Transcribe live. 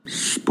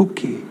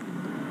spooky,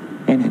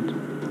 ain't it?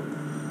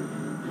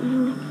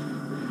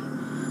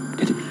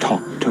 Did it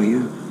talk to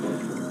you?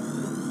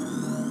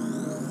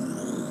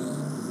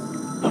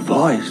 The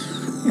voice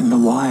in the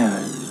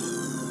wires.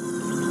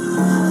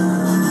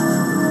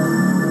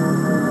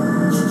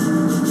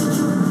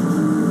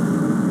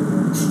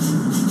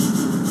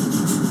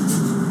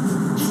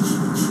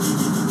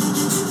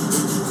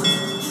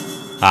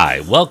 Hi,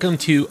 welcome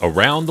to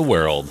Around the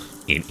World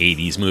in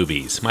 80s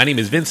Movies. My name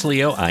is Vince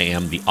Leo. I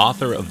am the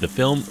author of the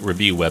film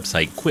review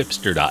website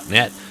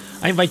Quipster.net.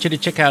 I invite you to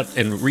check out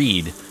and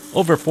read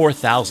over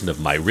 4,000 of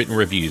my written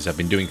reviews. I've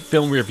been doing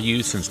film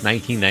reviews since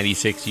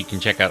 1996. You can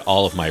check out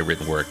all of my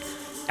written work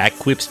at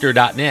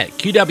Quipster.net,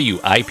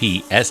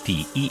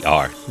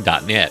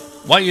 Quipster.net.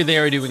 While you're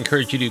there, I do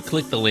encourage you to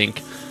click the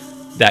link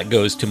that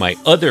goes to my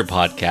other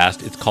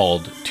podcast. It's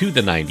called To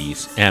the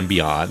 90s and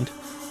Beyond.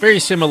 Very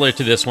similar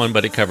to this one,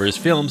 but it covers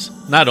films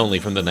not only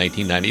from the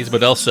 1990s,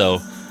 but also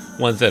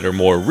ones that are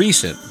more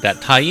recent that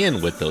tie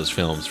in with those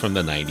films from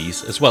the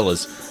 90s, as well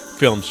as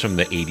films from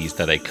the 80s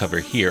that I cover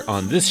here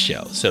on this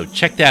show. So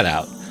check that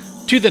out,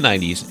 To the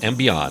 90s and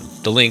Beyond,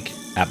 the link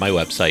at my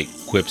website,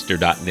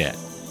 Quipster.net.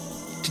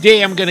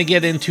 Today I'm going to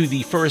get into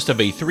the first of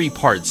a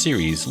three-part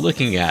series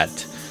looking at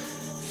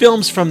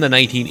films from the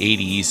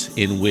 1980s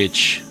in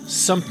which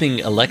something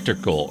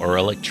electrical or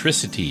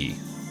electricity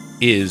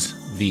is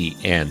the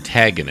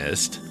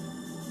antagonist.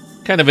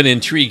 Kind of an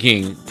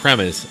intriguing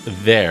premise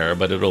there,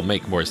 but it'll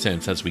make more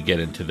sense as we get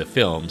into the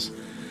films.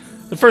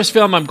 The first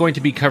film I'm going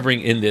to be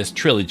covering in this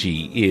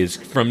trilogy is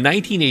from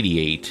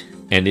 1988,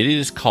 and it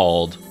is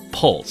called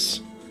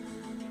Pulse.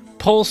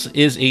 Pulse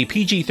is a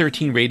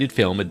PG-13 rated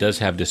film. It does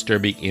have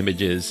disturbing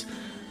images,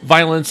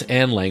 violence,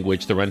 and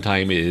language. The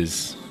runtime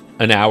is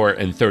an hour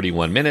and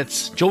 31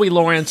 minutes. Joey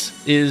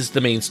Lawrence is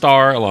the main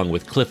star, along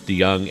with Cliff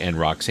DeYoung and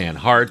Roxanne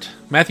Hart.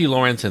 Matthew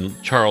Lawrence and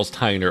Charles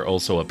Tyner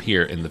also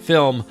appear in the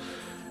film.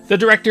 The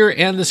director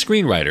and the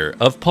screenwriter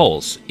of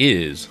Pulse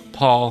is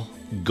Paul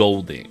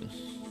Golding.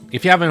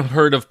 If you haven't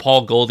heard of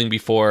Paul Golding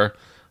before,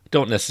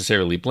 don't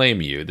necessarily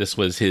blame you. This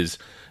was his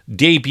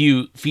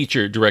debut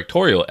feature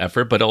directorial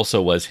effort, but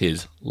also was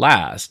his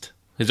last.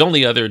 His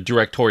only other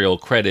directorial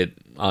credit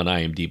on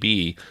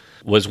IMDb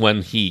was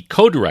when he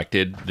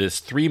co-directed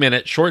this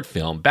 3-minute short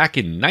film back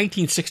in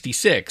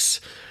 1966.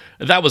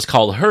 That was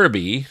called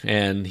Herbie,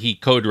 and he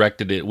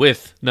co-directed it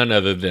with none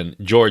other than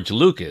George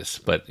Lucas,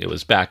 but it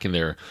was back in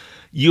their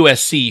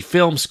USC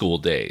film school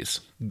days.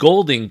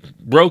 Golding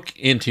broke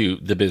into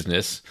the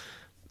business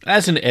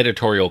as an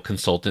editorial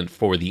consultant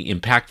for the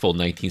impactful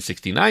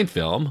 1969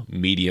 film,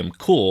 Medium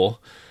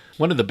Cool,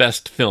 one of the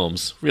best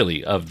films,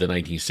 really, of the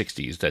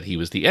 1960s that he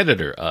was the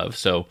editor of,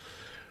 so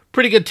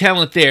pretty good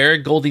talent there.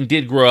 Golding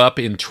did grow up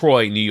in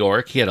Troy, New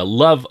York. He had a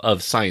love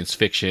of science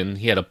fiction.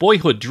 He had a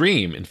boyhood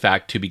dream, in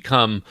fact, to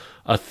become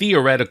a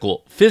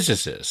theoretical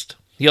physicist.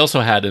 He also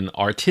had an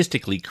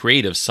artistically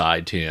creative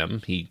side to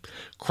him. He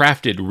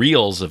crafted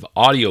reels of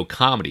audio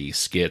comedy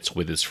skits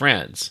with his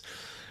friends.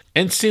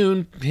 And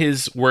soon,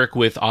 his work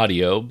with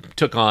audio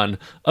took on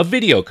a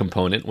video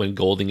component when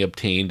Golding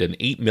obtained an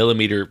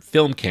 8mm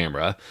film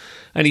camera,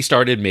 and he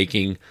started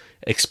making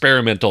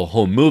experimental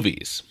home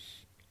movies.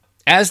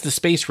 As the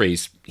space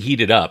race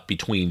heated up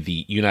between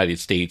the United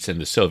States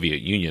and the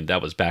Soviet Union,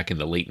 that was back in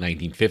the late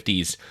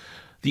 1950s,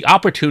 the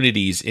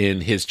opportunities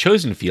in his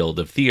chosen field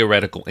of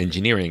theoretical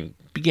engineering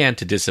began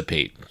to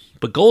dissipate.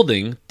 But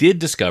Golding did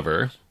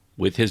discover,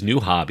 with his new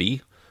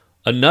hobby,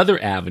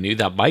 another avenue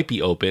that might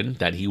be open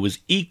that he was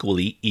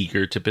equally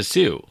eager to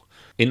pursue.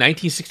 In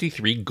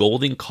 1963,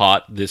 Golding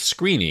caught this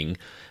screening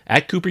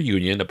at Cooper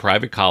Union, a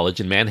private college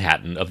in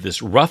Manhattan, of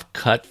this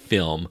rough-cut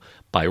film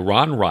by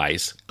Ron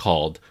Rice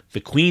called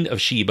The Queen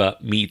of Sheba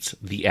Meets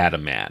the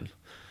Atom Man.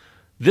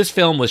 This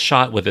film was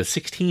shot with a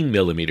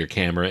 16mm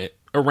camera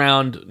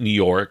around New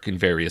York and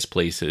various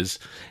places,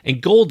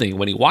 and Golding,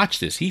 when he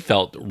watched this, he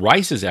felt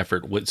Rice's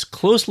effort was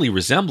closely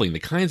resembling the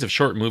kinds of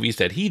short movies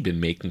that he'd been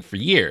making for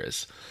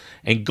years.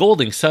 And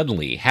Golding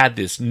suddenly had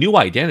this new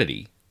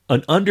identity,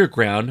 an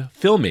underground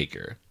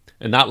filmmaker.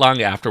 And not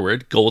long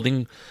afterward,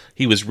 Golding,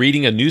 he was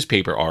reading a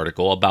newspaper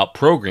article about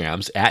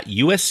programs at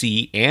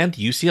USC and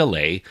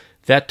UCLA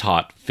that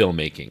taught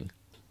filmmaking.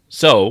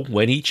 So,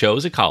 when he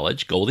chose a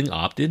college, Golding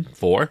opted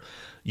for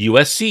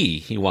USC.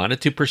 He wanted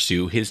to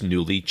pursue his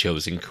newly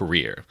chosen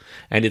career.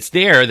 And it's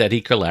there that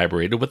he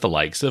collaborated with the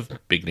likes of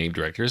big-name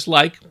directors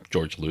like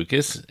George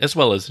Lucas, as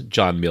well as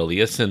John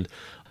Milius, and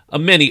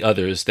many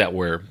others that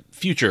were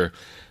future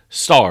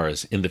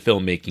stars in the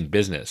filmmaking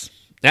business.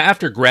 Now,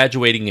 after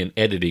graduating and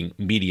editing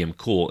Medium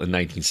Cool in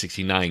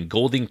 1969,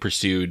 Golding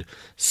pursued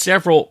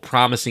several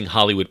promising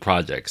Hollywood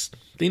projects.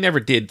 They never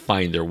did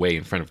find their way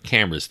in front of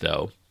cameras,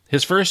 though.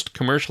 His first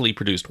commercially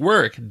produced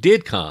work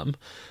did come,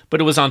 but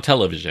it was on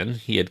television.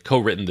 He had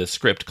co-written this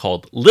script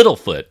called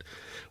Littlefoot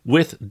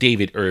with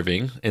David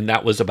Irving, and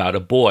that was about a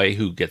boy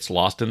who gets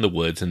lost in the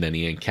woods and then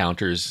he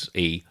encounters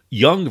a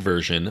young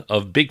version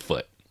of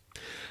Bigfoot.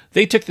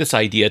 They took this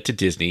idea to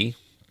Disney.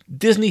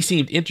 Disney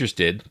seemed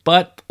interested,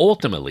 but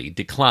ultimately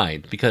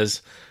declined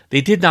because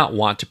They did not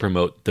want to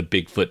promote the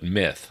Bigfoot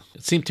myth.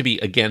 It seemed to be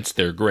against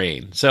their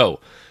grain. So,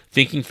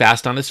 thinking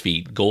fast on his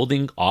feet,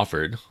 Golding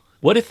offered,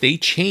 what if they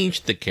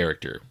changed the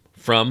character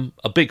from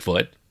a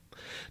Bigfoot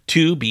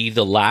to be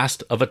the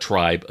last of a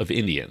tribe of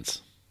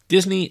Indians?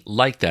 Disney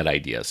liked that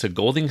idea, so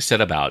Golding set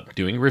about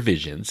doing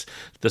revisions.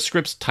 The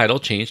script's title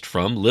changed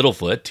from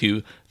Littlefoot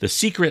to The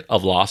Secret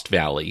of Lost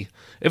Valley.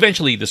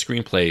 Eventually, the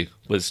screenplay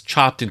was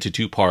chopped into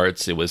 2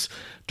 parts. It was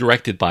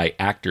directed by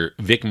actor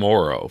Vic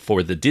Morrow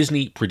for the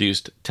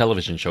Disney-produced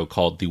television show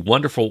called The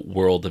Wonderful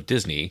World of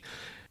Disney,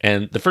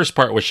 and the first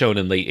part was shown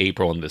in late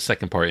April and the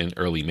second part in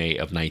early May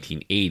of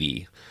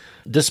 1980.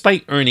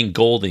 Despite earning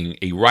Golding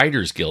a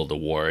Writers Guild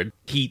Award,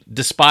 he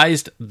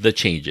despised the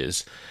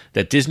changes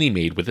that Disney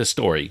made with the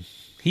story.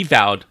 He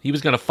vowed he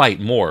was going to fight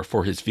more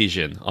for his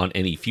vision on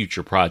any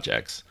future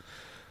projects.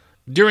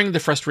 During the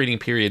frustrating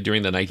period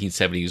during the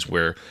 1970s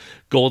where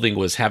Golding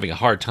was having a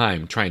hard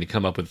time trying to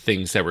come up with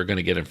things that were going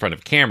to get in front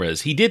of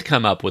cameras, he did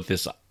come up with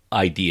this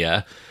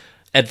idea.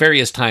 At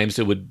various times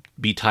it would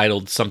be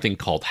titled something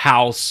called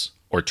House,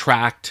 or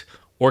Tract,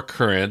 or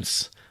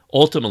Currents.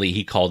 Ultimately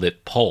he called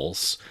it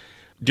Pulse.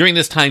 During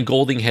this time,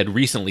 Golding had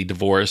recently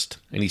divorced,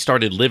 and he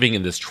started living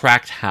in this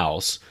tract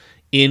house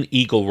in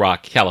Eagle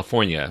Rock,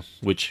 California,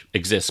 which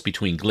exists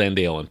between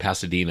Glendale and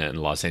Pasadena in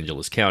Los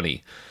Angeles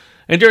County.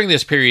 And during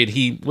this period,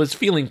 he was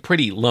feeling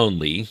pretty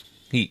lonely.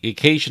 He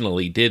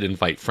occasionally did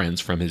invite friends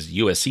from his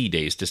USC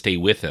days to stay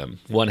with him.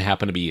 One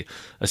happened to be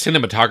a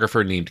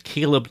cinematographer named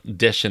Caleb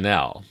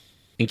Deschanel.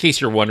 In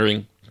case you're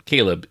wondering,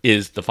 Caleb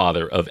is the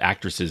father of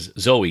actresses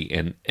Zoe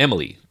and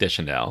Emily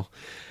Deschanel.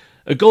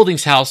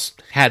 Golding's house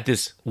had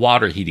this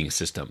water heating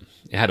system.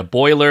 It had a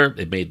boiler.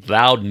 It made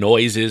loud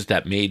noises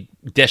that made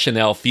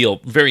Deschanel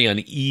feel very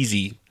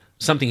uneasy,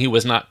 something he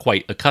was not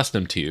quite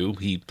accustomed to.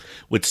 He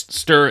would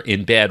stir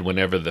in bed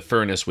whenever the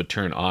furnace would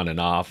turn on and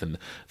off, and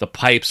the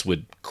pipes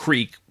would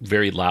creak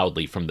very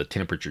loudly from the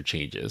temperature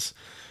changes.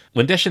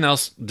 When Deschanel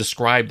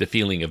described the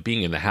feeling of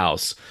being in the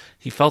house,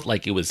 he felt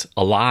like it was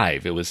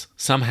alive. It was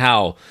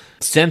somehow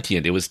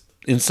sentient. It was,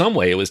 in some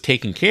way, it was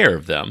taking care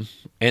of them.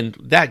 And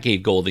that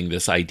gave Golding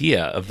this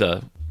idea of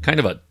the kind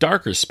of a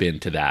darker spin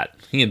to that.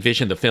 He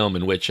envisioned a film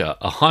in which a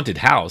haunted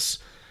house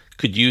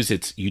could use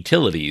its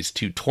utilities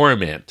to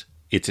torment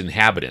its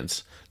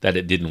inhabitants that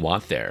it didn't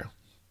want there.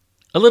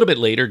 A little bit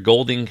later,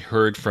 Golding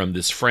heard from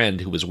this friend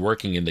who was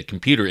working in the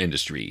computer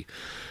industry.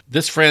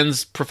 This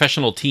friend's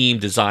professional team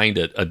designed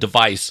a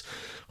device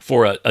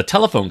for a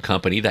telephone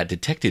company that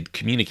detected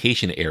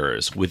communication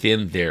errors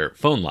within their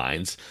phone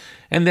lines,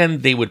 and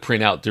then they would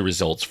print out the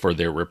results for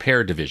their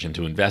repair division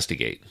to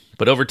investigate.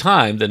 But over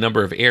time, the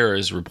number of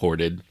errors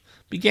reported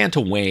began to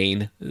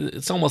wane.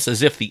 It's almost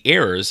as if the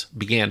errors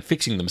began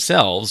fixing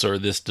themselves, or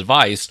this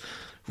device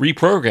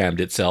reprogrammed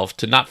itself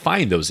to not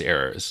find those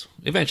errors.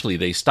 Eventually,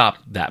 they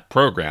stopped that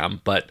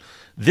program, but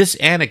this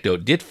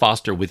anecdote did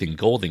foster within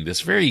Golding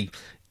this very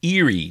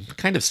eerie,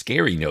 kind of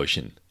scary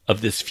notion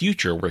of this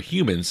future where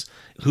humans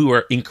who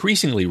are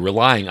increasingly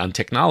relying on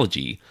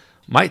technology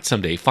might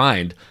someday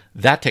find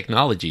that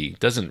technology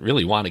doesn't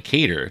really want to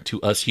cater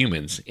to us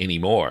humans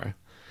anymore.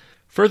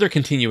 Further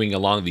continuing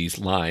along these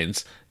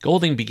lines,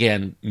 Golding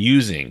began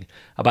musing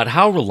about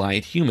how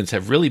reliant humans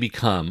have really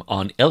become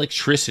on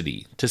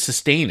electricity to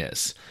sustain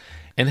us,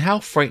 and how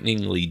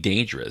frighteningly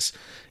dangerous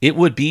it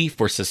would be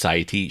for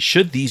society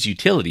should these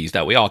utilities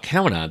that we all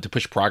count on to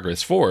push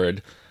progress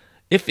forward,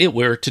 if it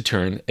were to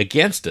turn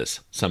against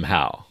us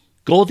somehow.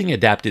 Golding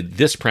adapted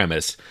this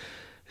premise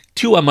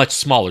to a much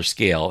smaller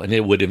scale, and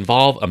it would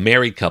involve a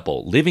married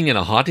couple living in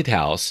a haunted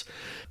house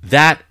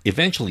that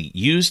eventually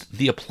used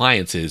the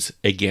appliances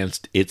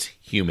against its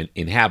human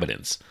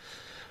inhabitants.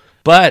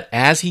 But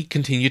as he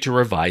continued to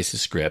revise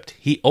his script,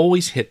 he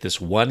always hit this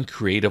one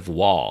creative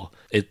wall.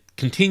 It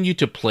continued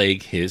to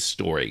plague his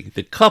story.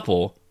 The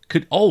couple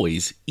could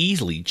always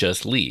easily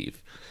just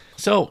leave.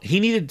 So he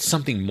needed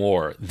something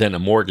more than a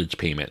mortgage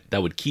payment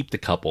that would keep the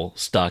couple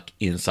stuck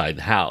inside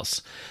the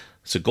house.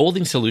 So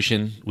Golding's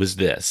solution was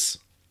this.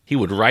 He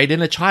would write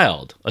in a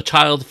child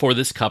for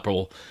this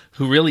couple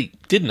who really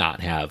did not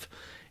have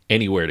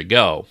anywhere to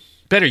go.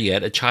 Better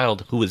yet, a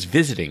child who was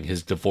visiting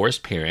his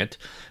divorced parent,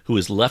 who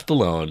was left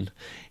alone,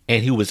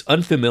 and who was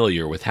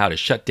unfamiliar with how to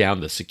shut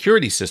down the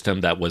security system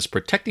that was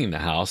protecting the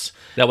house,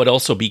 that would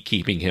also be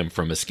keeping him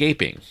from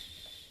escaping.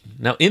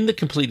 Now, in the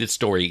completed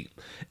story,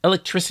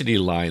 electricity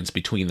lines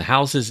between the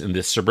houses in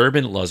this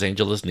suburban Los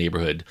Angeles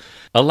neighborhood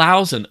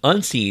allows an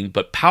unseen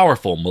but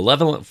powerful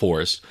malevolent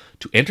force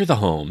to enter the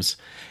homes,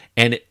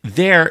 and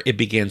there it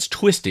begins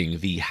twisting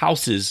the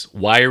house's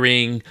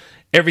wiring,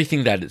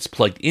 everything that it's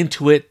plugged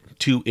into it,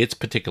 to its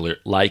particular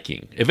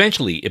liking.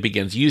 Eventually, it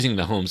begins using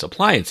the home's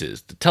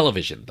appliances, the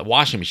television, the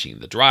washing machine,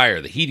 the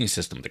dryer, the heating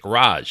system, the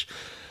garage,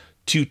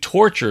 to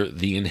torture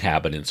the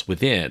inhabitants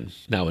within.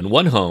 Now, in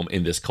one home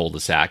in this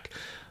cul-de-sac,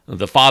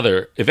 the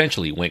father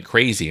eventually went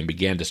crazy and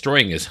began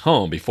destroying his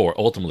home before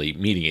ultimately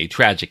meeting a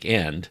tragic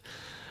end.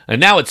 And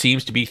now it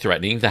seems to be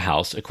threatening the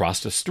house across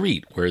the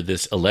street, where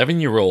this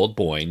 11-year-old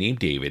boy named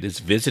David is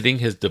visiting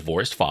his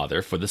divorced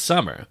father for the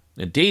summer.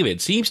 And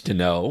David seems to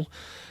know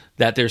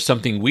that there's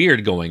something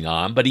weird going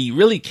on, but he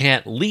really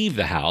can't leave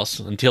the house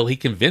until he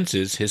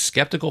convinces his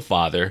skeptical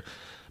father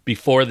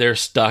before they're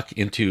stuck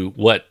into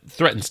what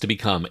threatens to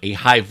become a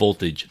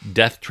high-voltage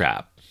death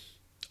trap.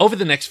 Over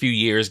the next few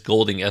years,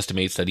 Golding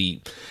estimates that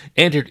he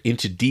entered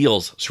into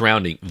deals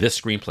surrounding this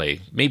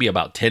screenplay maybe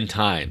about 10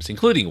 times,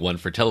 including one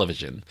for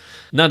television.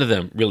 None of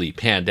them really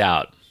panned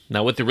out.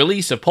 Now, with the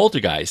release of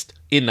Poltergeist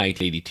in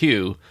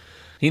 1982,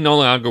 he no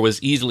longer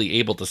was easily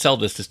able to sell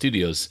this to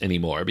studios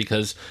anymore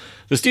because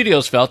the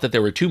studios felt that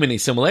there were too many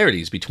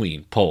similarities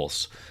between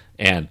Pulse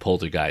and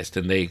Poltergeist,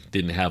 and they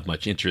didn't have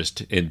much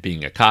interest in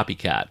being a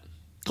copycat.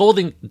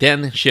 Golding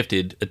then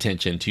shifted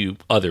attention to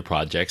other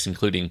projects,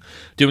 including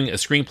doing a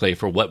screenplay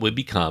for what would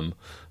become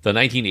the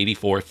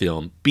 1984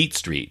 film Beat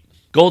Street.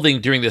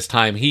 Golding, during this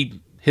time,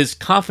 his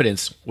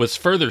confidence was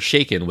further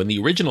shaken when the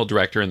original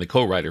director and the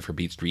co-writer for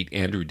Beat Street,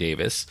 Andrew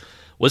Davis,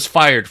 was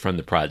fired from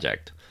the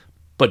project.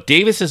 But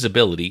Davis's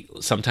ability,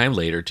 sometime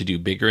later, to do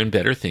bigger and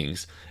better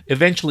things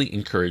eventually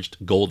encouraged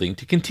Golding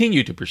to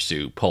continue to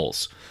pursue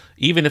Pulse,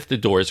 even if the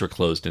doors were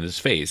closed in his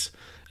face,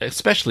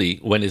 especially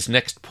when his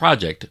next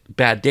project,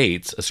 Bad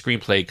Dates, a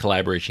screenplay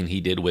collaboration he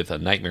did with A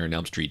Nightmare on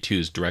Elm Street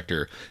 2's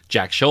director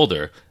Jack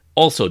Shoulder,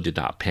 also did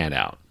not pan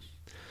out.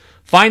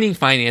 Finding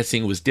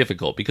financing was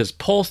difficult because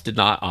Pulse did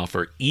not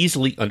offer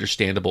easily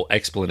understandable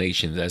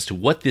explanations as to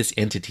what this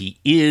entity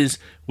is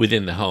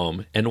within the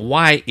home and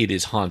why it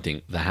is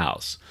haunting the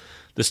house.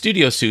 The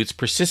studio suits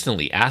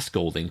persistently asked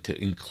Golding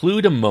to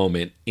include a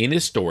moment in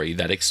his story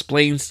that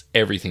explains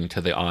everything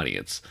to the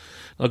audience.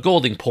 Now,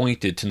 Golding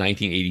pointed to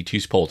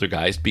 1982's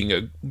Poltergeist being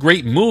a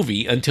great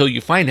movie until you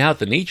find out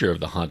the nature of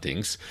the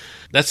hauntings.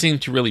 That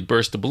seemed to really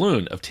burst a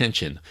balloon of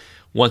tension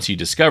once you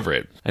discover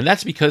it. And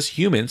that's because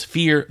humans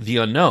fear the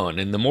unknown,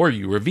 and the more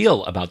you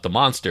reveal about the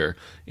monster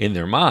in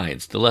their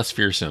minds, the less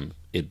fearsome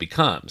it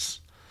becomes.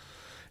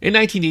 In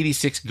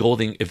 1986,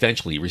 Golding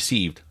eventually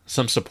received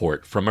some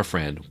support from a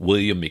friend,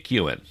 William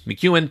McEwen.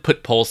 McEwen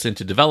put Pulse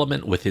into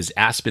development with his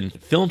Aspen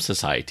Film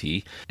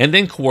Society and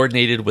then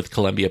coordinated with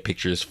Columbia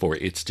Pictures for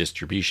its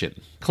distribution.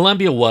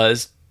 Columbia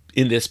was,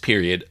 in this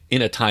period,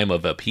 in a time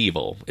of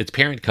upheaval. Its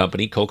parent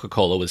company,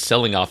 Coca-Cola, was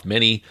selling off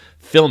many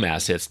film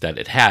assets that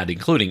it had,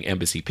 including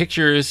Embassy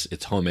Pictures,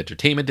 its home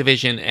entertainment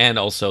division, and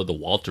also the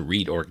Walter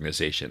Reed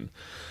Organization.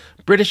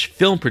 British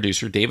film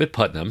producer David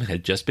Putnam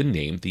had just been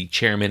named the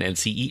chairman and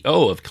CEO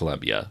of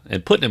Columbia,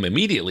 and Putnam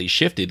immediately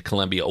shifted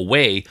Columbia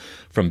away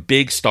from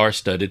big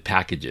star-studded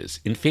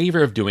packages in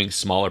favor of doing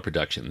smaller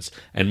productions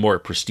and more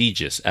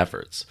prestigious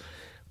efforts.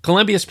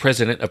 Columbia's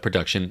president of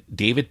production,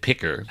 David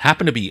Picker,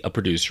 happened to be a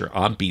producer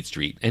on Beat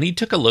Street, and he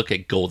took a look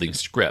at Golding's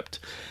script,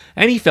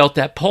 and he felt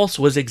that Pulse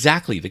was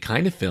exactly the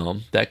kind of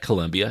film that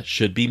Columbia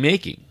should be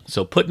making.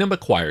 So Putnam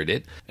acquired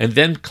it, and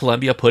then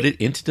Columbia put it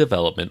into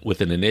development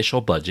with an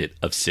initial budget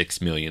of $6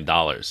 million.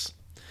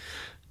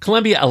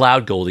 Columbia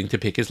allowed Golding to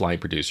pick his line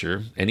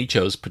producer, and he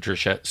chose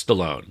Patricia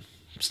Stallone.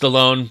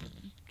 Stallone,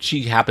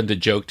 she happened to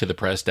joke to the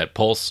press that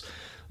Pulse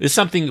is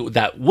something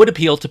that would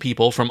appeal to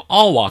people from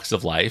all walks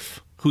of life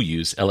who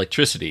use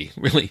electricity,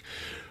 really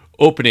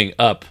opening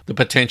up the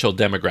potential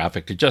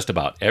demographic to just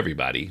about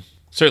everybody,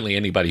 certainly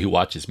anybody who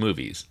watches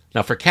movies.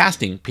 Now, for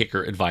casting,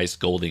 Picker advised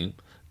Golding,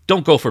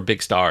 don't go for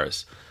big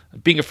stars.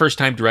 Being a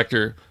first-time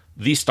director,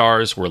 these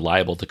stars were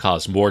liable to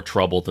cause more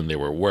trouble than they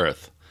were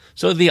worth.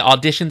 So they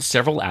auditioned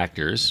several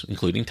actors,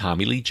 including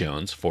Tommy Lee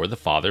Jones, for the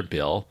father,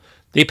 Bill.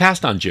 They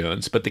passed on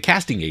Jones, but the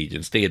casting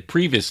agents, they had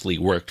previously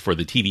worked for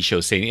the TV show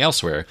Saint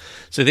Elsewhere,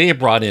 so they had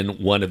brought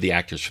in one of the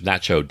actors from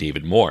that show,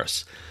 David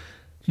Morse.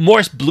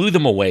 Morse blew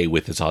them away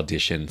with his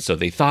audition, so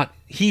they thought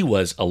he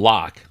was a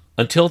lock,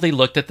 until they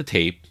looked at the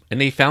tape and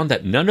they found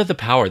that none of the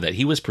power that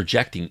he was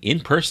projecting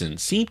in person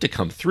seemed to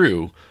come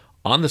through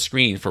on the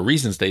screen for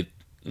reasons they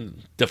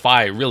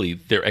defy really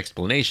their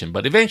explanation.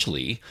 But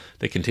eventually,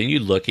 they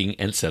continued looking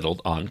and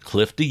settled on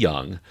Cliff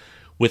DeYoung,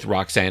 with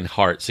Roxanne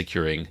Hart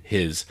securing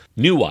his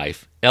new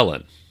wife,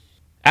 Ellen.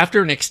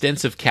 After an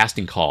extensive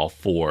casting call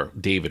for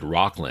David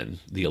Rocklin,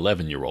 the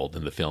 11-year-old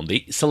in the film,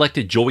 they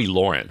selected Joey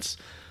Lawrence.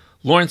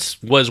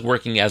 Lawrence was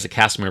working as a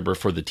cast member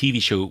for the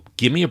TV show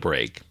Gimme a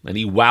Break, and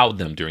he wowed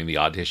them during the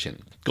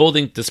audition.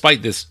 Golding,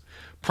 despite this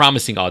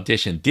promising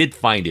audition, did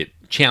find it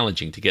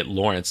challenging to get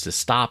Lawrence to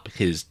stop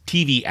his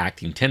TV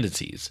acting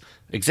tendencies.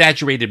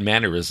 Exaggerated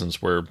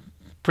mannerisms were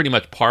pretty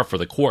much par for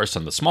the course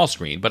on the small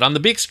screen, but on the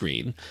big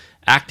screen,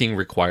 acting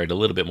required a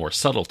little bit more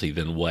subtlety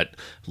than what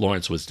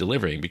Lawrence was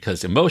delivering,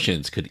 because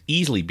emotions could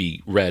easily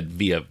be read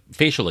via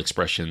facial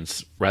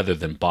expressions rather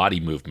than body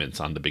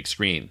movements on the big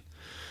screen.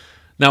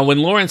 Now, when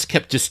Lawrence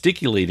kept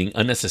gesticulating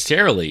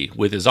unnecessarily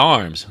with his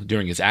arms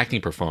during his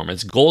acting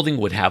performance, Golding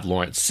would have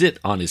Lawrence sit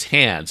on his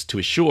hands to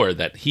assure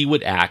that he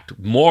would act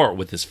more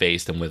with his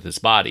face than with his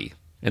body.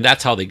 And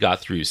that's how they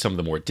got through some of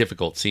the more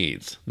difficult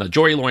scenes. Now,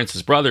 Joey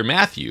Lawrence's brother,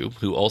 Matthew,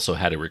 who also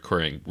had a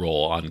recurring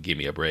role on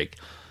Gimme a Break,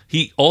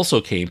 he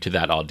also came to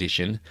that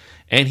audition,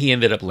 and he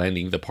ended up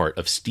landing the part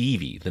of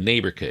Stevie, the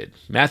neighbor kid.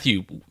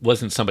 Matthew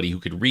wasn't somebody who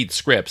could read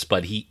scripts,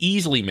 but he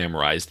easily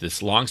memorized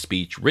this long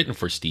speech written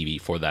for Stevie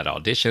for that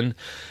audition,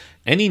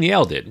 And he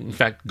nailed it. In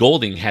fact,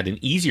 Golding had an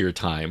easier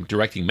time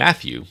directing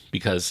Matthew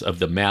because of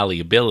the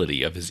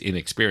malleability of his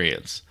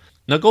inexperience.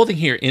 Now, Golding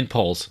here in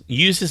Pulse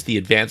uses the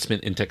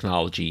advancement in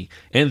technology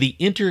and the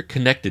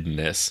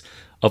interconnectedness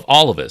of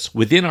all of us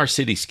within our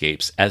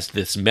cityscapes as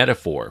this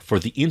metaphor for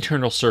the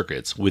internal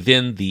circuits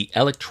within the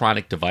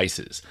electronic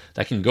devices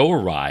that can go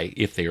awry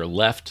if they are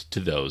left to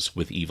those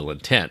with evil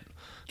intent.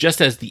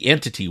 Just as the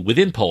entity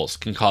within Pulse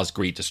can cause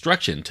great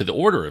destruction to the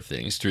order of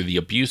things through the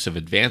abuse of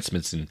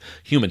advancements in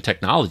human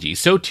technology,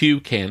 so too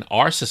can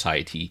our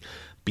society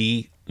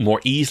be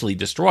more easily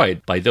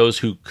destroyed by those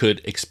who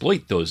could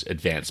exploit those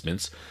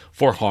advancements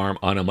for harm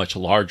on a much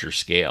larger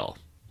scale.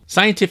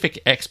 Scientific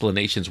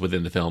explanations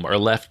within the film are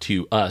left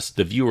to us,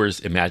 the viewer's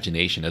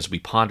imagination, as we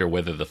ponder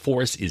whether the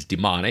force is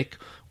demonic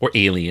or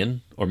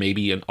alien, or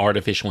maybe an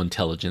artificial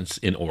intelligence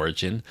in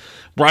origin,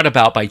 brought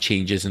about by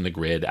changes in the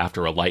grid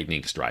after a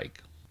lightning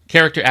strike.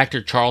 Character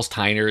actor Charles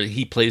Tyner,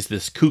 he plays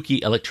this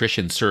kooky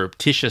electrician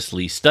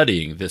surreptitiously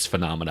studying this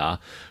phenomena,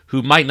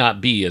 who might not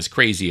be as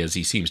crazy as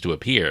he seems to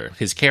appear.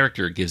 His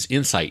character gives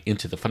insight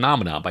into the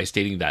phenomena by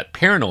stating that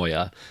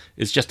paranoia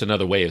is just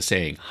another way of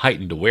saying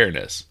heightened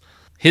awareness.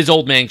 His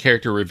old man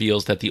character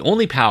reveals that the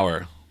only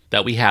power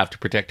that we have to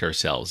protect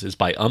ourselves is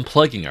by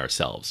unplugging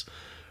ourselves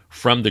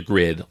from the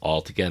grid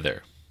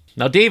altogether.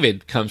 Now,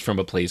 David comes from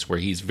a place where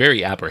he's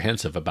very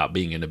apprehensive about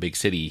being in a big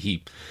city.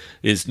 He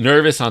is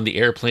nervous on the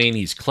airplane.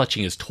 He's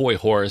clutching his toy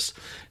horse.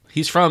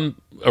 He's from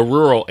a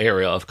rural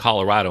area of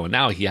Colorado, and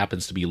now he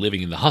happens to be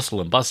living in the hustle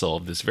and bustle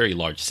of this very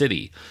large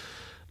city.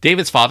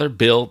 David's father,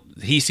 Bill,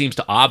 he seems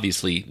to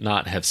obviously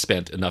not have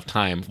spent enough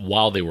time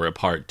while they were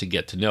apart to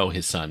get to know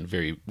his son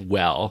very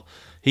well.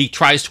 He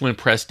tries to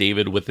impress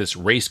David with this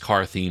race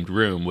car-themed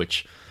room,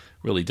 which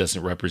really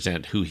doesn't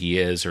represent who he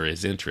is or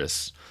his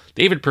interests.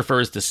 David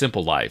prefers the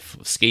simple life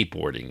of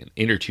skateboarding and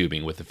inner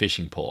tubing with a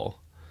fishing pole.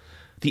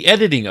 The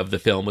editing of the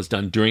film was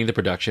done during the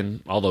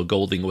production. Although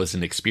Golding was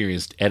an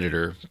experienced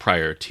editor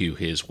prior to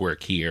his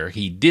work here,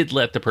 he did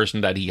let the person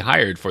that he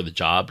hired for the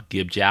job,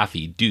 Gib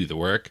Jaffe, do the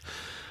work.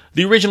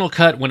 The original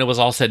cut, when it was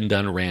all said and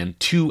done, ran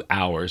 2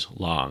 hours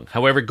long.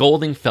 However,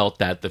 Golding felt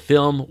that the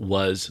film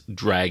was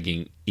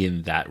dragging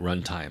in that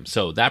runtime,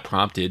 so that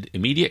prompted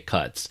immediate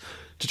cuts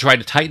to try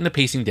to tighten the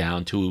pacing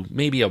down to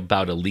maybe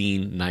about a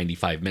lean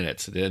 95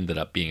 minutes. It ended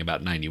up being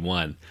about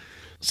 91.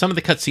 Some of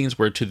the cutscenes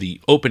were to the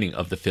opening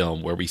of the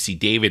film, where we see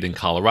David in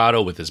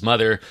Colorado with his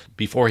mother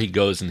before he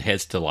goes and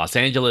heads to Los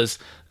Angeles.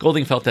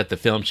 Golding felt that the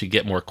film should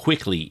get more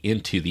quickly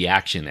into the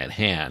action at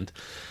hand.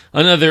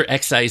 Another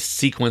excised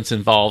sequence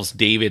involves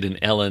David and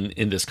Ellen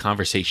in this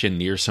conversation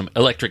near some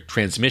electric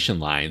transmission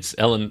lines.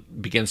 Ellen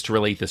begins to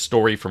relate the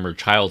story from her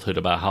childhood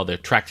about how the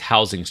tract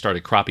housing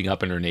started cropping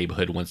up in her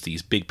neighborhood once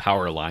these big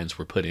power lines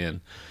were put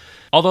in.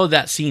 Although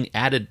that scene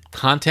added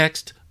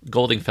context,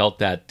 Golding felt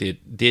that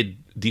it did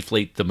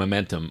deflate the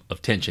momentum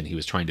of tension he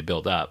was trying to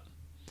build up.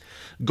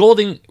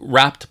 Golding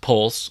wrapped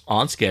Pulse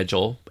on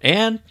schedule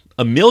and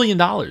 $1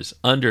 million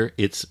under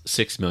its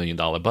 $6 million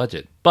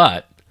budget,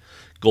 but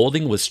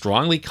Golding was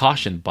strongly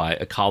cautioned by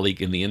a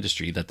colleague in the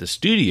industry that the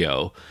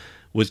studio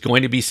was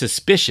going to be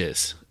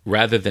suspicious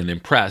rather than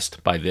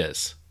impressed by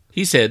this.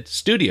 He said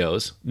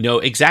studios know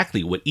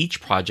exactly what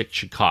each project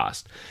should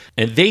cost,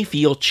 and they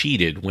feel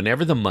cheated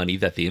whenever the money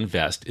that they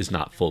invest is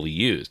not fully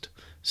used.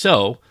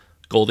 So,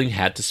 Golding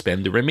had to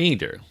spend the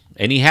remainder,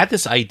 and he had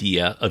this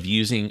idea of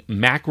using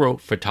macro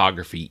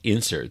photography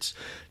inserts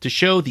to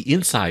show the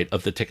inside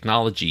of the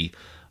technology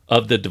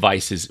of the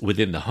devices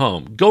within the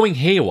home, going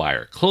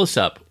haywire, close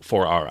up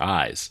for our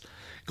eyes.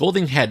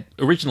 Golding had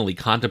originally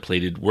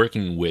contemplated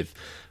working with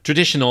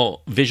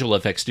traditional visual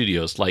effects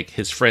studios like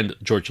his friend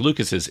George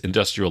Lucas's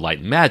Industrial Light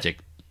and Magic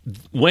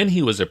when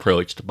he was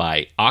approached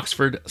by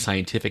Oxford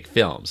Scientific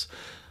Films.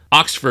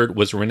 Oxford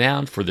was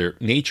renowned for their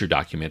nature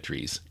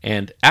documentaries,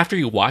 and after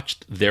he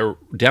watched their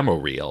demo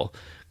reel,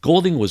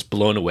 Golding was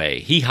blown away.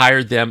 He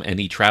hired them and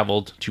he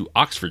traveled to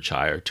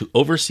Oxfordshire to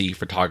oversee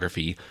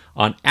photography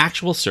on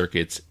actual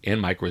circuits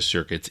and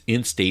microcircuits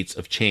in states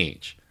of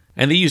change.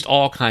 And they used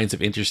all kinds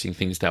of interesting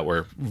things that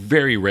were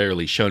very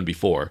rarely shown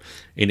before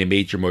in a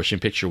major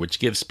motion picture, which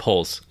gives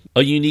Pulse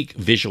a unique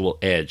visual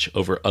edge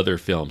over other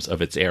films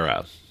of its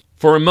era.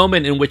 For a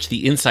moment in which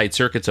the inside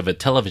circuits of a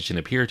television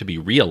appear to be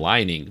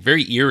realigning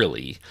very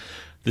eerily,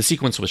 the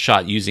sequence was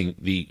shot using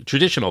the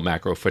traditional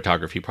macro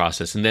photography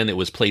process, and then it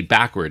was played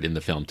backward in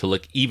the film to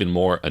look even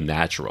more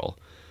unnatural.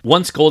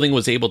 Once Golding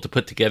was able to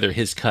put together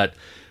his cut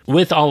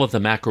with all of the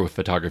macro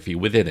photography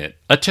within it,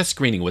 a test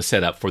screening was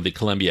set up for the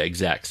Columbia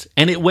execs,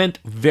 and it went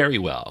very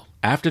well.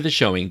 After the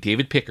showing,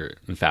 David Picker,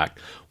 in fact,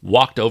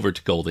 walked over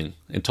to Golding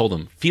and told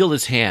him, "Feel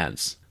his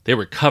hands." They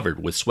were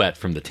covered with sweat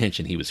from the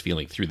tension he was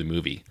feeling through the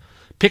movie.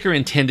 Picker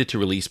intended to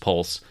release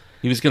Pulse.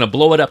 He was going to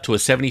blow it up to a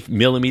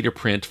 70mm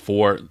print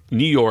for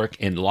New York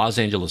and Los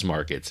Angeles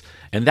markets,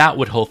 and that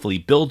would hopefully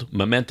build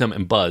momentum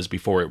and buzz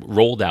before it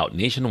rolled out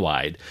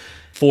nationwide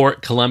for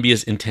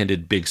Columbia's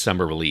intended big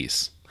summer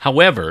release.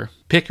 However,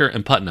 Picker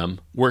and Putnam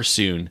were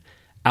soon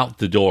out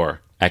the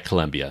door at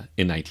Columbia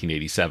in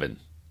 1987.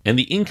 And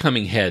the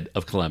incoming head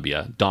of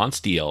Columbia, Don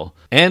Steele,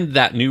 and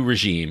that new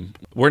regime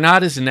were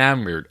not as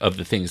enamored of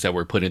the things that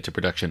were put into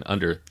production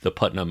under the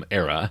Putnam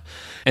era.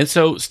 And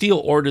so Steele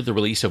ordered the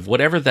release of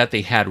whatever that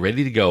they had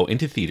ready to go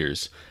into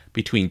theaters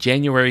between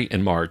January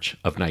and March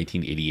of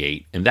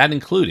 1988, and that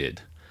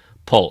included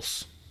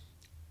Pulse.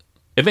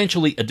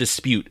 Eventually, a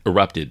dispute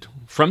erupted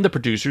from the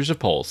producers of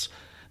Pulse.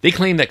 They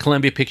claimed that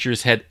Columbia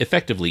Pictures had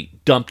effectively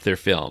dumped their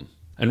film.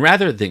 And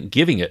rather than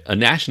giving it a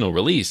national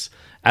release,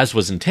 as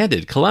was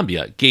intended,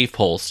 Columbia gave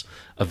Pulse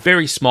a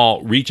very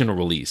small regional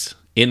release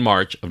in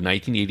March of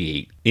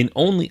 1988 in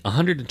only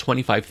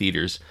 125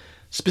 theaters,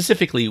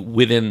 specifically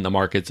within the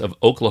markets of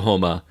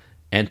Oklahoma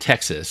and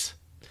Texas.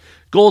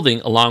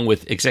 Golding, along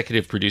with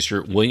executive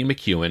producer William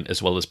McEwen,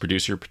 as well as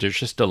producer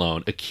Patricia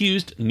Stallone,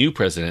 accused new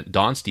president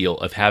Don Steele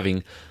of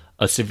having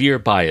a severe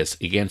bias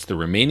against the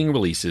remaining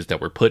releases that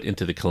were put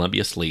into the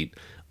Columbia slate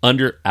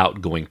under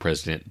outgoing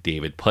President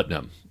David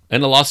Putnam.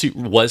 And a lawsuit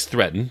was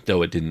threatened,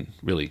 though it didn't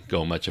really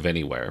go much of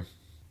anywhere.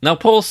 Now,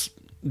 Pulse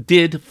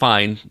did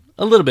find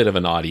a little bit of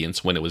an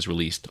audience when it was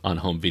released on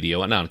home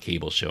video and on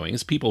cable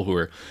showings. People who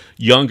are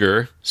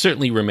younger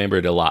certainly remember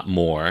it a lot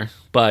more,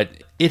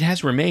 but it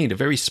has remained a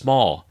very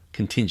small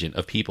contingent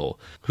of people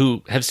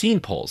who have seen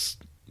Pulse.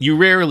 You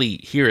rarely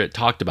hear it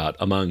talked about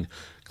among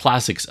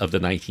classics of the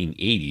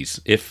 1980s,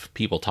 if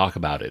people talk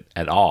about it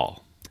at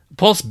all.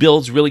 Pulse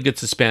builds really good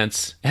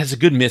suspense, has a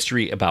good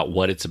mystery about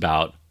what it's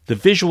about. The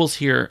visuals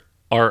here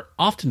are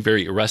often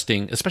very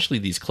arresting, especially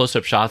these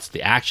close-up shots,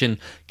 the action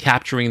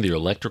capturing the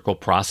electrical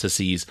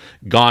processes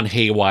gone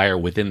haywire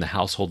within the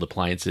household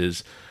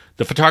appliances.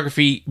 The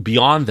photography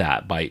beyond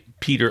that by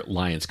Peter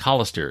Lyons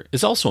Collister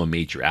is also a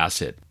major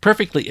asset,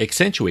 perfectly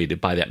accentuated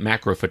by that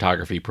macro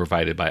photography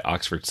provided by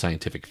Oxford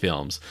Scientific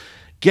Films,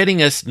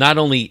 getting us not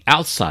only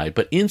outside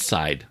but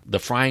inside the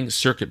frying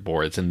circuit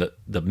boards and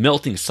the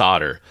melting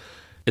solder.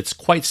 It's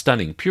quite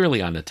stunning,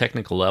 purely on a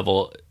technical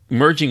level,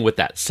 merging with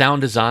that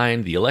sound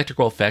design, the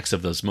electrical effects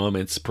of those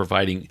moments,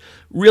 providing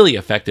really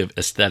effective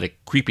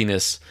aesthetic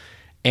creepiness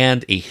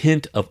and a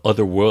hint of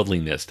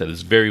otherworldliness that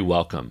is very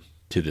welcome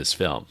to this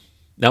film.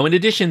 Now, in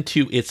addition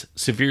to its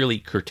severely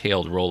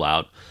curtailed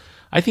rollout,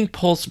 I think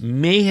Pulse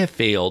may have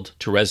failed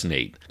to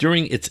resonate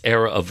during its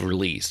era of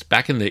release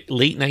back in the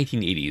late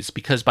 1980s,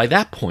 because by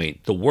that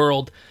point, the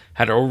world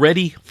had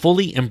already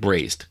fully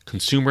embraced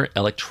consumer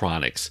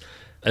electronics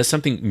as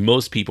something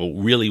most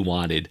people really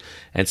wanted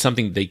and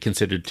something they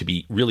considered to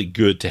be really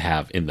good to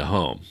have in the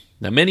home.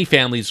 Now, many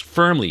families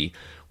firmly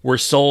were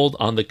sold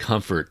on the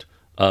comfort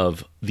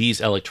of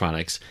these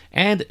electronics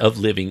and of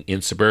living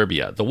in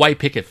suburbia. The white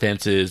picket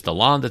fences, the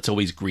lawn that's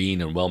always green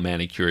and well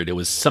manicured, it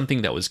was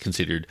something that was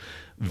considered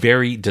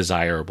very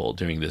desirable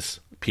during this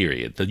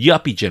period. The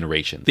yuppie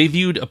generation, they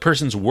viewed a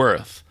person's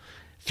worth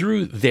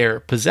through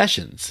their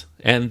possessions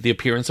and the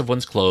appearance of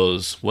one's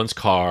clothes, one's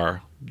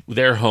car,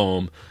 their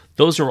home.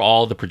 Those are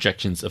all the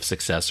projections of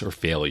success or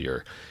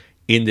failure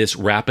in this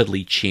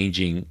rapidly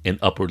changing and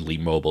upwardly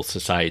mobile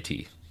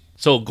society.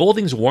 So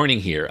Golding's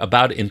warning here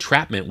about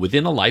entrapment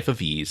within a life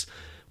of ease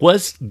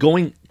was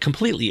going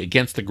completely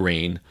against the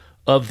grain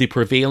of the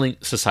prevailing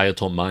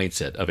societal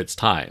mindset of its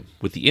time.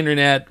 With the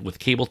internet, with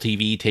cable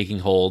TV taking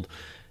hold,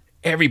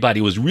 everybody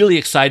was really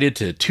excited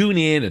to tune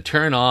in and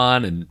turn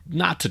on and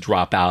not to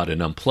drop out and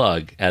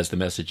unplug, as the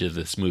message of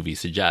this movie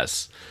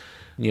suggests.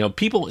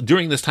 People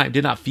during this time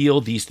did not feel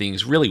these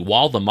things really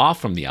wall them off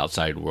from the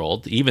outside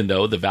world, even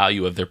though the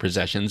value of their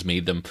possessions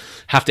made them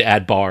have to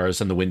add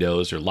bars on the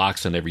windows or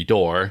locks on every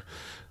door.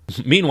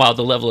 Meanwhile,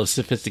 the level of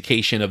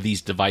sophistication of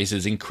these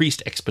devices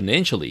increased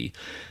exponentially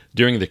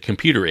during the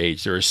computer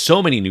age. There are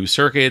so many new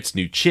circuits,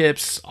 new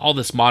chips, all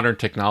this modern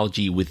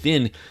technology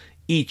within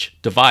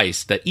each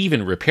device that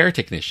even repair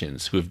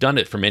technicians who have done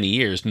it for many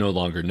years no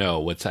longer know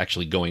what's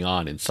actually going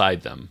on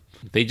inside them.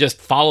 They just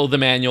follow the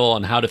manual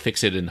on how to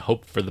fix it and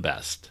hope for the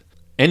best.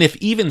 And if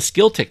even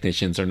skilled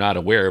technicians are not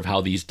aware of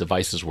how these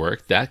devices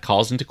work, that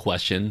calls into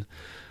question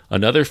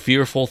another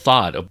fearful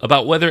thought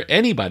about whether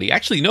anybody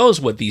actually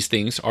knows what these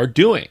things are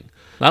doing.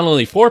 Not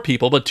only for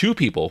people, but to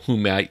people who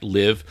might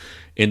live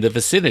in the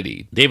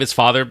vicinity. David's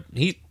father,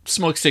 he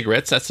smoked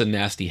cigarettes. That's a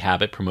nasty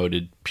habit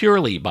promoted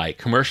purely by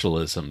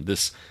commercialism,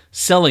 this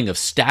selling of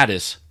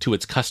status to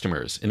its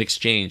customers in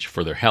exchange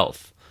for their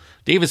health.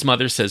 David's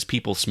mother says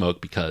people smoke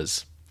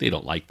because they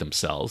don't like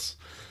themselves.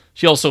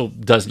 She also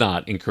does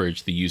not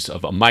encourage the use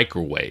of a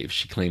microwave.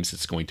 She claims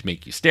it's going to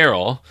make you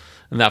sterile,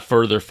 and that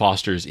further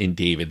fosters in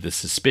David the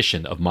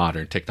suspicion of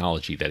modern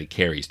technology that he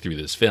carries through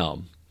this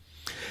film.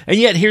 And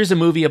yet, here's a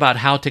movie about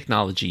how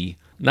technology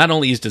not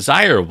only is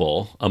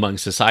desirable among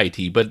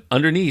society, but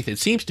underneath it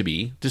seems to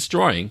be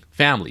destroying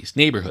families,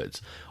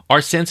 neighborhoods,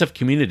 our sense of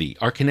community,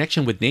 our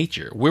connection with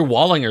nature. We're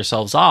walling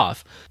ourselves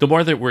off the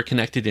more that we're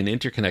connected and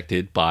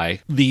interconnected by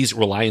these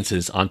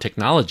reliances on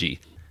technology.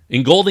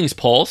 In Golding's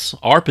Pulse,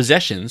 our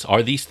possessions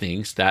are these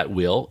things that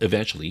will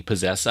eventually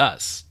possess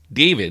us.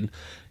 David,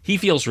 he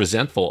feels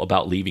resentful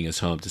about leaving his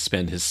home to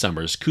spend his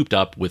summers cooped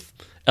up with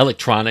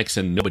electronics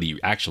and nobody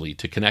actually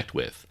to connect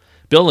with.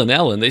 Bill and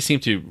Ellen, they seem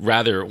to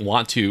rather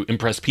want to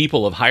impress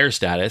people of higher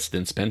status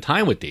than spend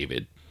time with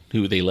David.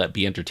 who they let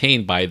be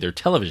entertained by their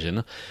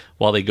television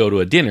while they go to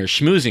a dinner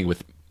schmoozing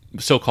with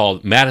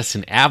so-called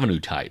Madison Avenue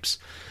types.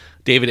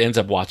 David ends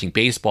up watching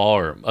baseball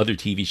or other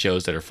TV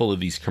shows that are full of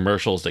these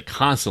commercials that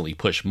constantly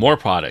push more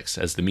products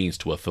as the means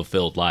to a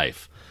fulfilled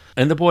life.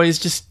 And the boy is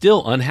just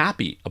still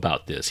unhappy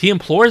about this. He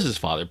implores his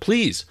father,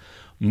 please,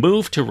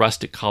 move to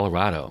Rustic,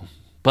 Colorado.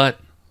 But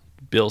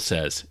Bill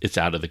says it's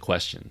out of the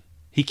question.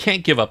 He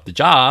can't give up the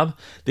job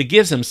that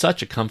gives him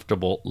such a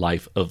comfortable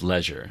life of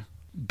leisure.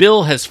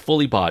 Bill has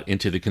fully bought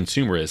into the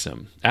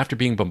consumerism after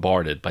being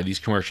bombarded by these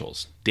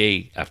commercials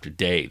day after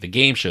day, the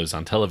game shows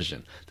on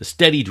television, the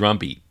steady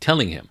drumbeat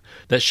telling him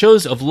that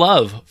shows of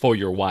love for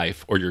your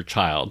wife or your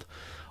child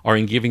are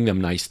in giving them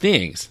nice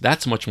things.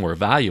 That's much more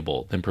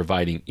valuable than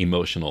providing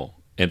emotional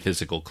and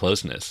physical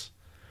closeness.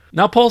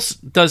 Now, Pulse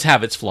does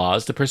have its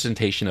flaws. The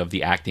presentation of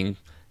the acting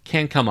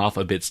can come off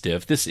a bit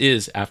stiff. This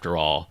is, after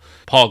all,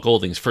 Paul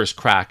Golding's first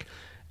crack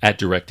at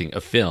directing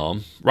a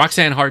film.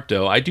 Roxanne Hart,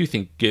 though, I do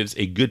think gives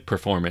a good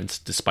performance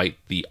despite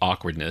the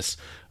awkwardness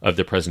of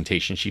the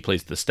presentation. She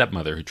plays the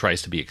stepmother who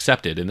tries to be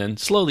accepted and then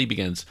slowly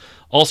begins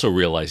also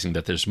realizing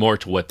that there's more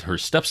to what her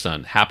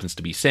stepson happens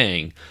to be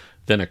saying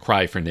than a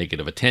cry for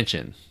negative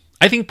attention.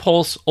 I think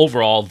Pulse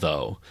overall,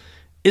 though,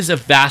 is a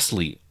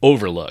vastly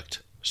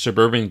overlooked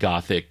suburban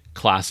gothic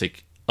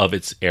classic of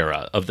its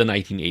era, of the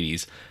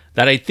 1980s,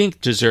 that I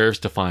think deserves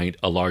to find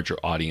a larger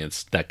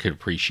audience that could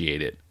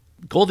appreciate it.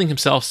 Golding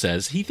himself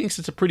says he thinks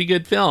it's a pretty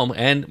good film,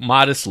 and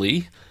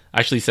modestly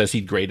actually says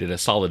he'd grade it a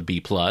solid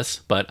B+,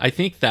 but I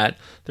think that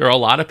there are a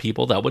lot of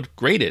people that would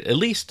grade it at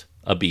least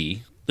a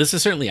B. This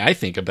is certainly, I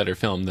think, a better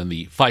film than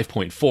the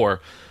 5.4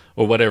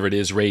 or whatever it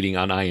is rating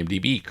on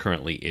IMDb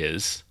currently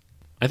is.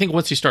 I think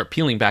once you start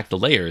peeling back the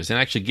layers and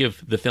actually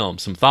give the film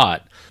some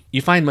thought,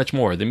 you find much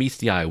more that meets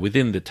the eye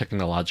within the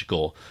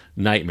technological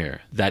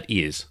nightmare that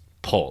is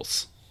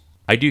Pulse.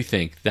 I do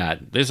think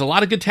that there's a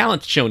lot of good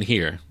talent shown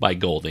here by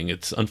Golding.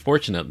 It's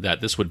unfortunate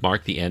that this would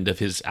mark the end of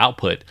his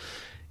output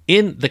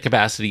in the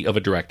capacity of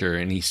a director,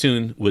 and he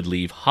soon would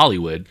leave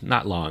Hollywood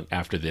not long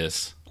after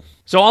this.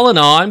 So all in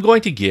all, I'm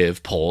going to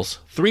give Pulse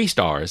 3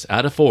 stars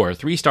out of 4.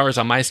 3 stars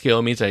on my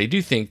scale means that I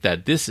do think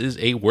that this is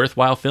a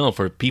worthwhile film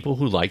for people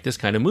who like this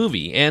kind of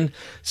movie. And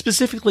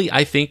specifically,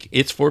 I think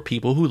it's for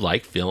people who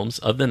like films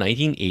of the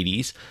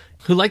 1980s,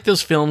 who like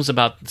those films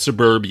about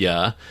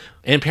suburbia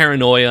and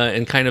paranoia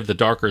and kind of the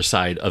darker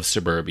side of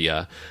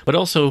suburbia, but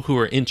also who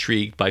are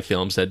intrigued by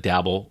films that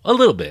dabble a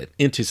little bit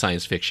into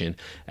science fiction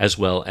as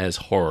well as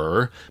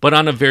horror, but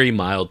on a very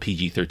mild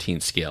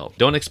PG-13 scale.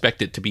 Don't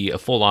expect it to be a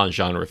full-on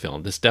genre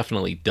film. This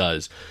definitely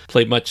does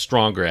play much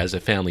stronger as a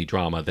family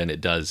drama than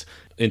it does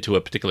into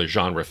a particular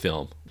genre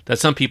film that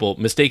some people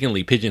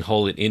mistakenly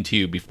pigeonhole it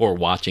into before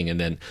watching and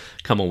then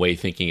come away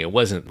thinking it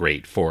wasn't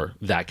great for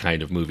that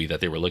kind of movie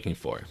that they were looking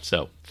for.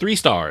 So 3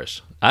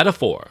 stars out of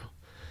 4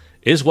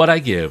 is what I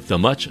give the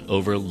much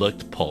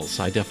overlooked Pulse.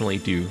 I definitely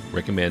do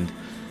recommend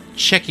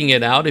checking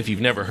it out if you've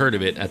never heard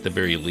of it at the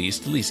very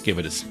least. At least give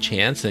it a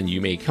chance, and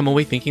you may come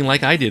away thinking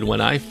like I did when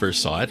I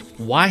first saw it.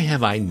 Why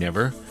have I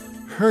never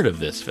heard of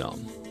this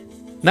film?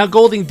 Now,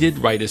 Golding did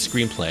write a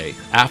screenplay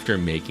after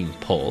making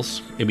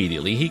Pulse.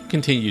 Immediately, he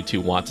continued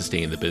to want to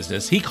stay in the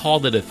business. He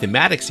called it a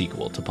thematic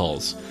sequel to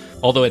Pulse,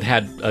 although it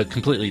had a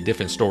completely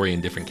different story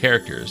and different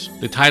characters.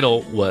 The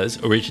title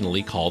was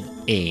originally called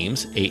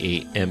Ames,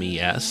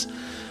 A-A-M-E-S.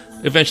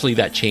 Eventually,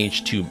 that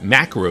changed to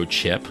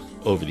Macrochip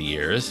over the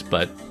years,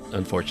 but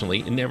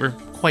unfortunately, it never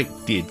quite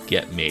did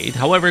get made.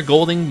 However,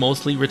 Golding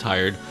mostly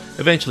retired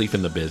eventually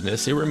from the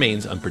business. It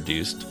remains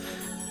unproduced.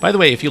 By the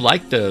way, if you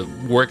like the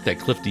work that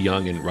Cliff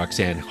DeYoung and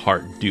Roxanne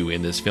Hart do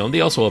in this film,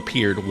 they also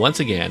appeared once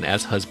again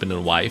as husband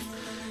and wife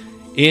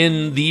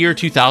in the year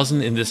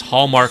 2000 in this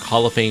Hallmark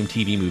Hall of Fame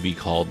TV movie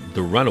called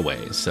The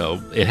Runaways. So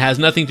it has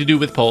nothing to do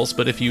with Pulse,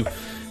 but if you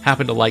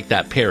happen to like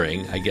that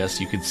pairing, I guess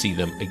you could see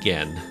them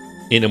again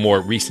in a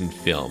more recent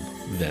film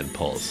than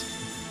Pulse.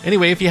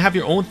 Anyway, if you have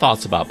your own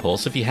thoughts about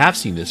Pulse, if you have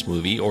seen this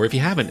movie, or if you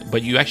haven't,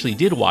 but you actually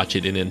did watch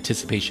it in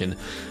anticipation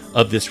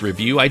of this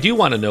review, I do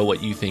want to know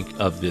what you think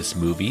of this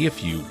movie.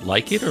 If you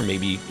like it, or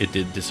maybe it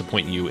did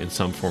disappoint you in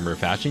some form or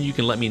fashion, you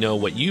can let me know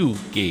what you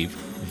gave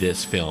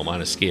this film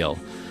on a scale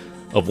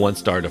of 1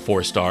 star to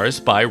 4 stars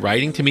by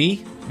writing to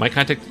me. My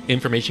contact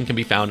information can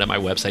be found at my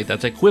website.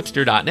 That's at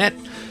quipster.net.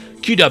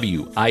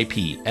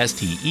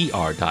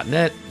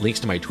 QWIPSTER.net. Links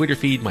to my Twitter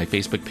feed, my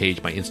Facebook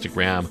page, my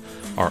Instagram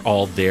are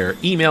all there.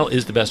 Email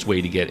is the best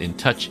way to get in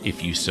touch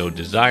if you so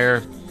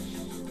desire.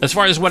 As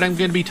far as what I'm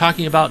going to be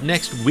talking about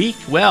next week,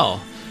 well,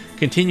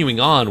 continuing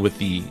on with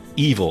the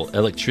evil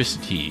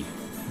electricity.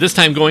 This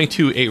time going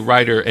to a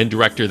writer and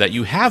director that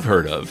you have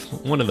heard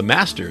of, one of the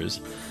masters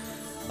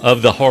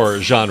of the horror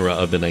genre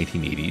of the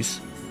 1980s.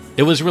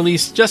 It was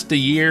released just a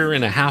year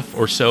and a half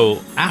or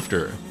so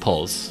after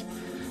Pulse.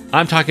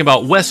 I'm talking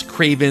about Wes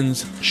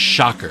Craven's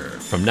Shocker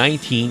from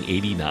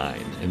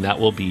 1989, and that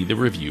will be the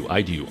review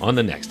I do on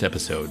the next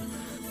episode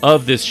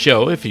of this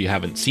show. If you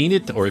haven't seen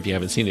it, or if you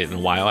haven't seen it in a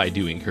while, I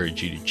do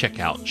encourage you to check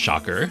out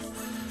Shocker.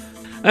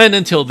 And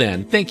until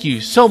then, thank you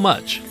so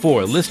much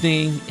for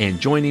listening and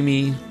joining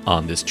me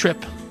on this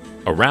trip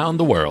around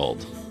the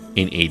world.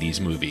 in 80s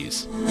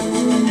movies.